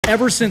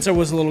Ever since I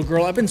was a little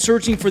girl, I've been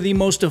searching for the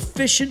most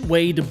efficient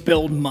way to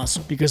build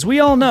muscle. Because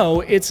we all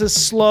know it's a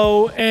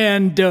slow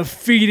and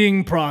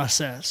defeating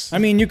process. I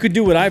mean, you could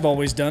do what I've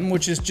always done,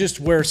 which is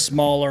just wear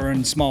smaller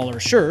and smaller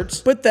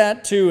shirts, but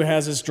that too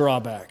has its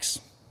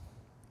drawbacks.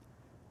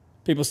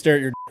 People stare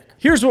at your dick.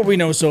 Here's what we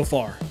know so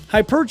far.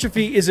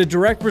 Hypertrophy is a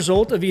direct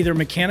result of either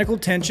mechanical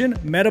tension,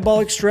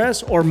 metabolic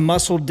stress, or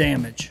muscle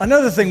damage.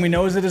 Another thing we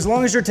know is that as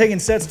long as you're taking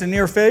sets to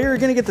near failure, you're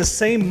gonna get the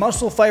same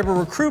muscle fiber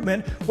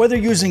recruitment, whether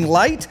using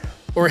light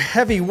or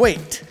heavy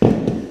weight.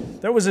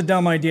 That was a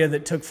dumb idea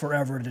that took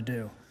forever to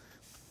do.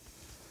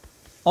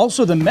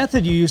 Also, the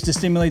method you use to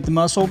stimulate the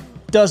muscle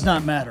does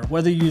not matter.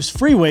 Whether you use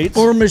free weights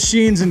or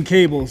machines and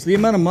cables, the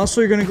amount of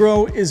muscle you're gonna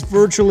grow is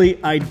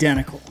virtually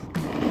identical.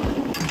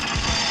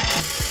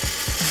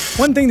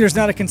 One thing there's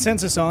not a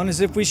consensus on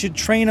is if we should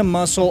train a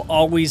muscle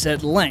always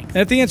at length. And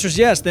if the answer is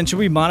yes, then should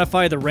we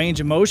modify the range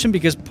of motion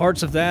because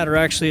parts of that are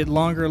actually at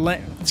longer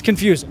length? It's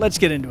confusing. Let's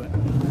get into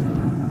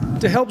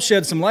it. To help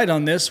shed some light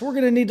on this, we're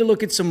going to need to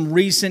look at some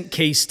recent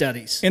case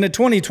studies. In a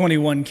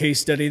 2021 case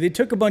study, they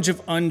took a bunch of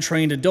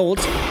untrained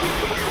adults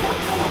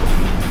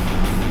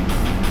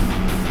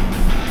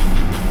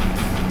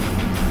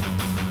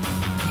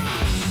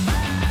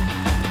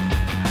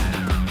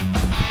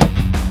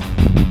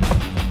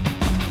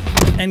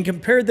and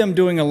compared them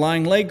doing a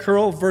lying leg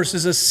curl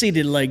versus a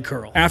seated leg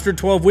curl. After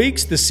 12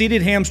 weeks, the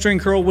seated hamstring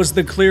curl was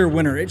the clear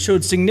winner. It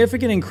showed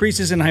significant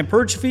increases in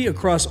hypertrophy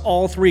across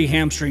all three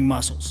hamstring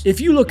muscles.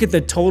 If you look at the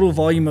total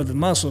volume of the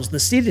muscles, the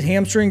seated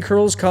hamstring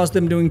curls caused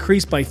them to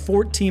increase by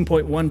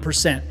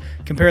 14.1%.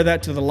 Compare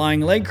that to the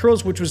lying leg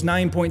curls, which was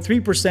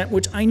 9.3%,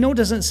 which I know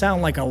doesn't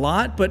sound like a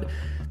lot, but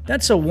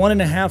that's a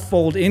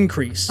 1.5-fold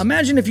increase.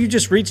 Imagine if you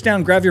just reached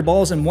down, grab your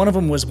balls, and one of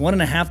them was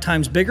 1.5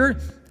 times bigger.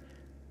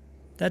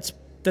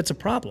 That's a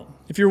problem.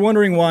 If you're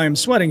wondering why I'm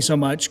sweating so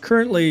much,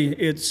 currently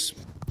it's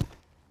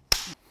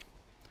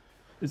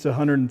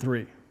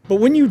 103. But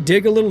when you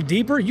dig a little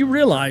deeper, you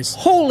realize,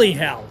 holy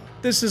hell,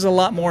 this is a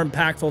lot more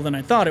impactful than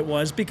I thought it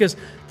was, because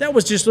that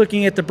was just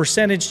looking at the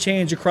percentage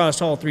change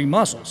across all three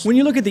muscles. When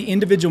you look at the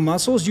individual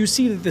muscles, you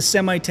see that the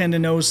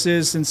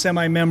semitendinosus and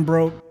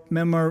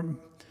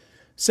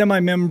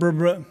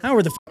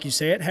however the fuck you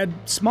say it, had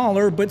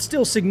smaller but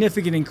still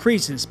significant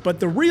increases. But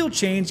the real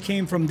change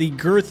came from the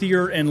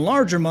girthier and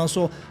larger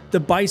muscle, the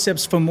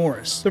biceps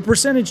femoris. The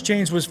percentage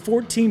change was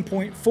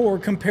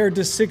 14.4 compared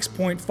to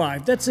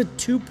 6.5. That's a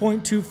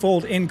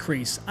 2.2-fold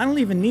increase. I don't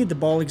even need the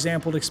ball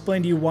example to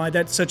explain to you why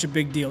that's such a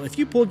big deal. If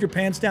you pulled your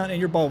pants down and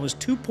your ball was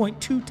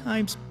 2.2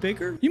 times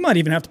bigger, you might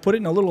even have to put it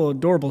in a little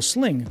adorable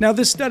sling. Now,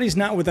 this study's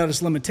not without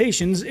its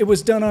limitations. It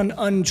was done on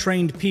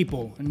untrained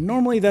people. And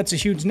normally that's a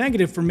huge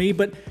negative for me,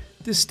 but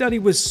this study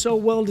was so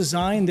well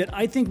designed that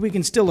I think we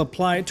can still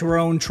apply it to our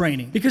own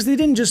training. Because they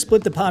didn't just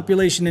split the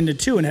population into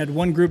two and had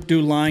one group do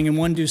lying and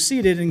one do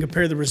seated and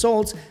compare the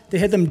results. They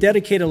had them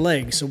dedicate a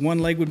leg. So one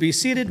leg would be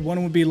seated,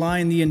 one would be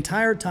lying the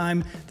entire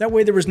time. That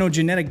way there was no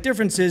genetic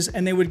differences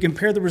and they would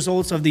compare the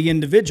results of the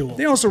individual.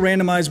 They also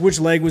randomized which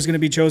leg was going to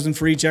be chosen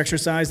for each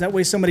exercise. That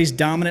way somebody's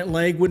dominant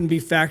leg wouldn't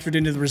be factored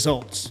into the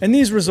results. And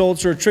these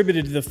results are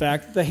attributed to the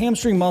fact that the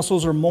hamstring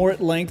muscles are more at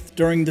length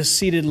during the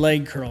seated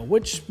leg curl,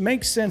 which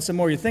makes sense the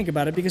more you think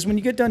about it, because when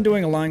you get done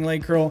doing a lying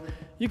leg curl,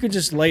 you can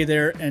just lay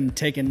there and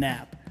take a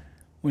nap.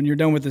 When you're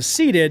done with the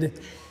seated,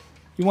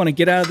 you want to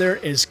get out of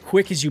there as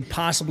quick as you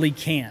possibly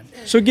can.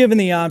 So given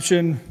the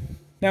option,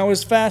 now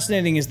as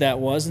fascinating as that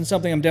was, and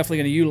something I'm definitely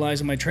going to utilize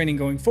in my training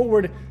going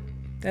forward,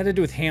 that had to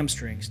do with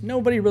hamstrings.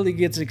 Nobody really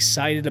gets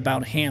excited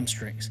about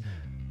hamstrings.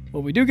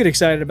 What we do get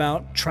excited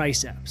about,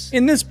 triceps.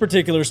 In this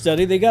particular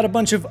study, they got a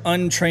bunch of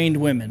untrained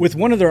women. With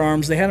one of their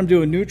arms, they had them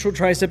do a neutral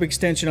tricep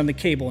extension on the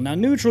cable. Now,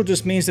 neutral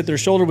just means that their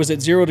shoulder was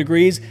at 0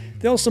 degrees.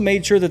 They also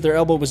made sure that their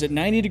elbow was at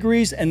 90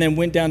 degrees and then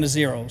went down to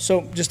 0.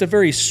 So just a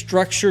very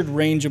structured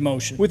range of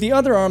motion. With the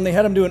other arm, they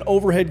had them do an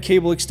overhead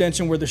cable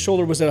extension where the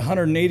shoulder was at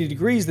 180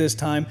 degrees this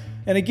time.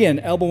 And again,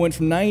 elbow went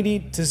from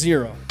 90 to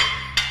 0.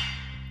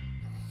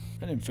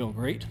 That didn't feel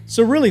great.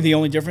 So really the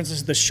only difference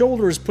is the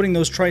shoulder is putting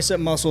those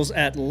tricep muscles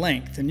at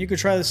length. And you could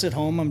try this at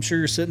home. I'm sure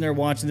you're sitting there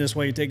watching this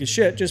while you take a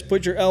shit. Just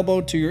put your elbow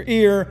to your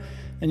ear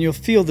and you'll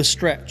feel the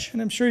stretch.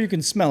 And I'm sure you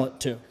can smell it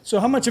too. So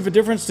how much of a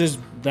difference does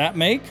that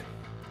make?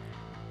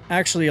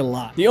 Actually a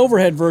lot. The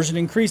overhead version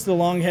increased the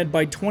long head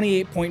by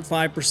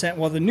 28.5%,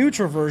 while the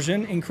neutral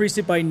version increased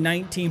it by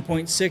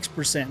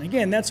 19.6%.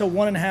 Again, that's a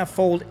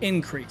 1.5-fold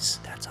increase.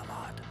 That's a lot.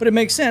 But it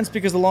makes sense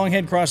because the long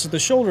head crosses the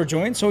shoulder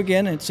joint, so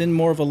again, it's in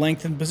more of a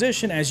lengthened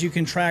position as you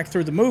contract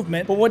through the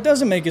movement. But what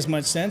doesn't make as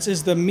much sense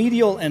is the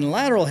medial and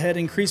lateral head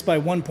increased by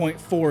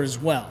 1.4 as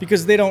well,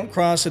 because they don't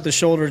cross at the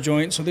shoulder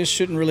joint, so this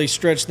shouldn't really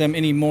stretch them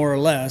any more or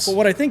less. But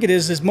what I think it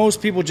is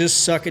most people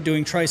just suck at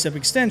doing tricep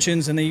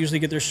extensions, and they usually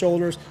get their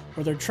shoulders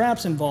or their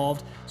traps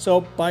involved.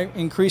 So by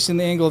increasing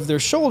the angle of their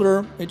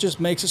shoulder, it just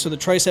makes it so the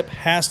tricep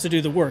has to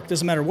do the work.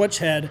 Doesn't matter which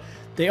head,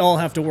 they all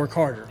have to work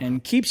harder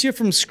and keeps you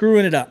from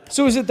screwing it up.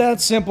 So is it that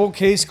simple?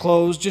 Case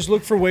closed. Just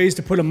look for ways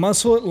to put a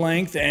muscle at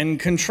length and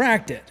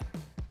contract it.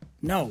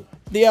 No.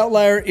 The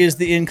outlier is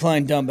the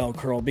incline dumbbell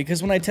curl,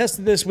 because when I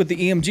tested this with the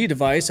EMG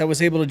device, I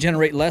was able to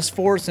generate less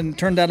force, and it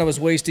turned out I was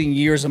wasting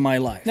years of my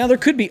life. Now, there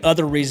could be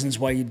other reasons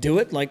why you do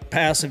it, like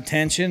passive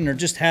tension or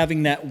just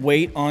having that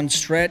weight on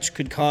stretch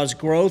could cause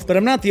growth, but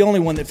I'm not the only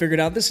one that figured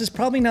out this is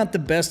probably not the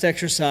best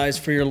exercise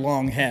for your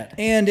long head.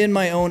 And in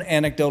my own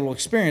anecdotal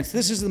experience,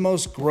 this is the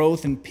most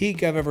growth and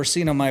peak I've ever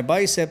seen on my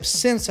biceps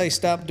since I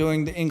stopped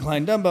doing the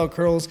incline dumbbell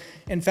curls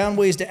and found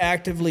ways to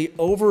actively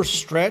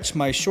overstretch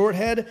my short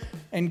head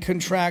and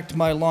contract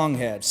my long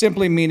head.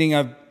 Simply meaning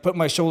I've put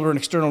my shoulder in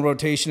external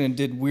rotation and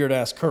did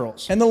weird-ass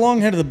curls. And the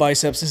long head of the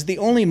biceps is the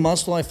only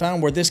muscle I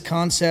found where this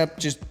concept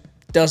just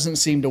doesn't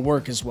seem to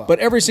work as well. But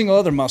every single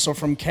other muscle,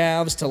 from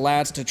calves to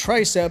lats to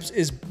triceps,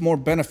 is more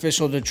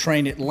beneficial to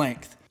train at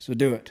length. So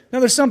do it. Now,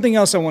 there's something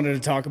else I wanted to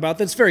talk about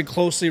that's very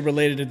closely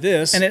related to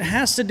this, and it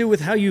has to do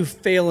with how you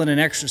fail in an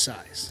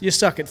exercise. You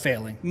suck at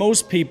failing.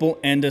 Most people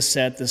end a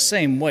set the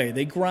same way.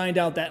 They grind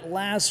out that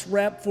last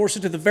rep, force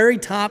it to the very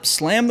top,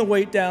 slam the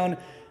weight down,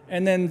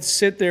 and then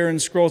sit there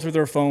and scroll through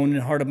their phone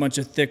and heart a bunch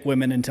of thick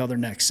women until their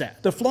next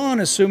set. The flaw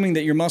in assuming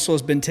that your muscle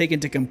has been taken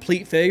to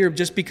complete failure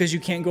just because you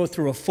can't go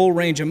through a full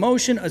range of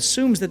motion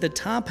assumes that the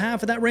top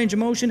half of that range of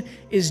motion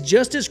is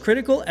just as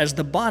critical as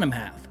the bottom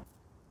half.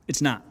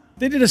 It's not.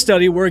 They did a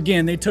study where,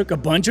 again, they took a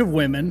bunch of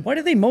women. Why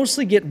did they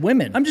mostly get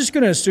women? I'm just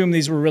going to assume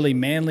these were really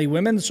manly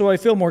women, so I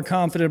feel more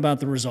confident about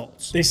the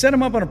results. They set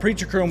them up on a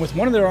preacher curl, and with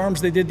one of their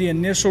arms, they did the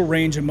initial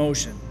range of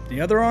motion.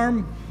 The other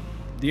arm,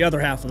 the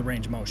other half of the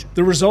range of motion.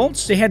 The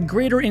results? They had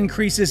greater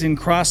increases in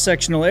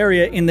cross-sectional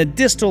area in the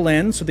distal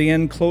end, so the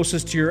end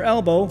closest to your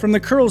elbow, from the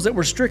curls that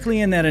were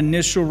strictly in that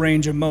initial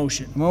range of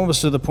motion. I'm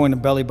almost to the point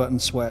of belly button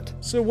sweat.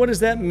 So what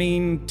does that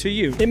mean to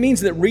you? It means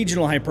that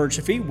regional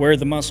hypertrophy, where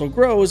the muscle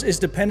grows, is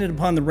dependent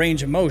upon the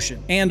range of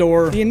motion.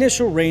 And/or the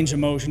initial range of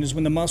motion is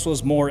when the muscle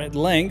is more at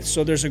length,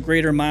 so there's a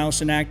greater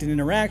myosin-actin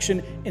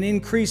interaction and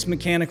increased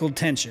mechanical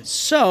tension.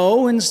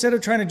 So instead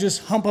of trying to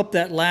just hump up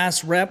that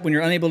last rep when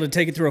you're unable to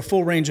take it through a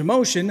full range of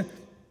motion,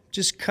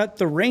 just cut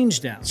the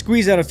range down.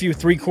 Squeeze out a few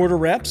 3/4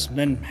 reps,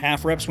 then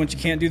half reps once you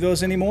can't do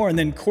those anymore, and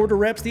then quarter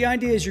reps. The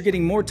idea is you're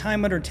getting more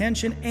time under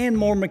tension and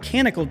more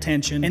mechanical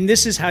tension, and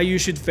this is how you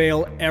should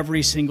fail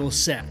every single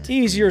set.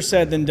 Easier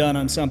said than done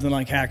on something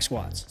like hack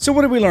squats. So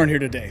what did we learn here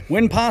today?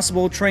 When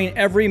possible, train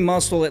every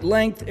muscle at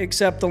length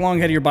except the long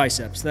head of your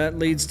biceps. That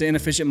leads to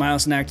inefficient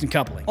myosin-actin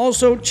coupling.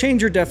 Also,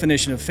 change your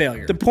definition of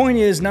failure. The point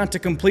is not to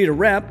complete a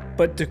rep,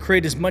 but to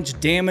create as much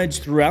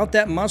damage throughout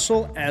that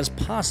muscle as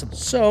possible.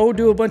 So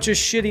do a bunch of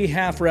shitty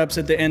half reps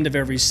at the end of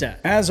every set.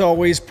 As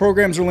always,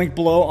 programs are linked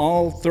below,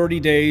 all 30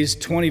 days,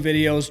 20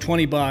 videos,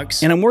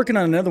 $20. And I'm working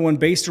on another one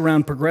based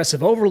around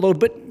progressive overload,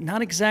 but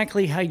not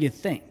exactly how you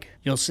think.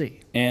 You'll see.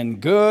 And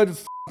good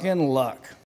fucking luck.